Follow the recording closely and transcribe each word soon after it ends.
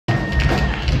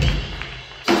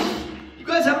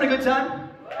guys having a good time?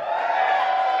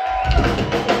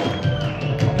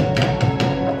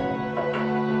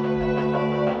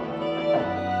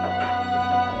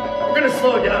 We're gonna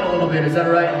slow it down a little bit, is that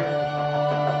right?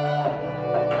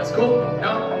 That's cool?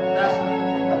 No? That's...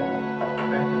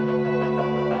 Okay.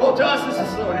 Well, to us, this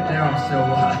is slowing it down, so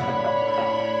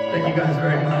thank you guys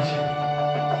very much.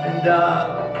 And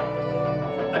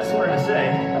I just wanted to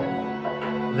say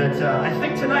that I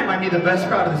think tonight might be the best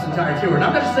crowd of this entire tour. And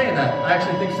I'm not just saying that, I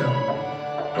actually think so.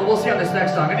 But we'll see on this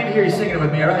next song. I need to hear you singing it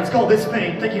with me, alright? It's called This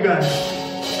Pain. Thank you guys.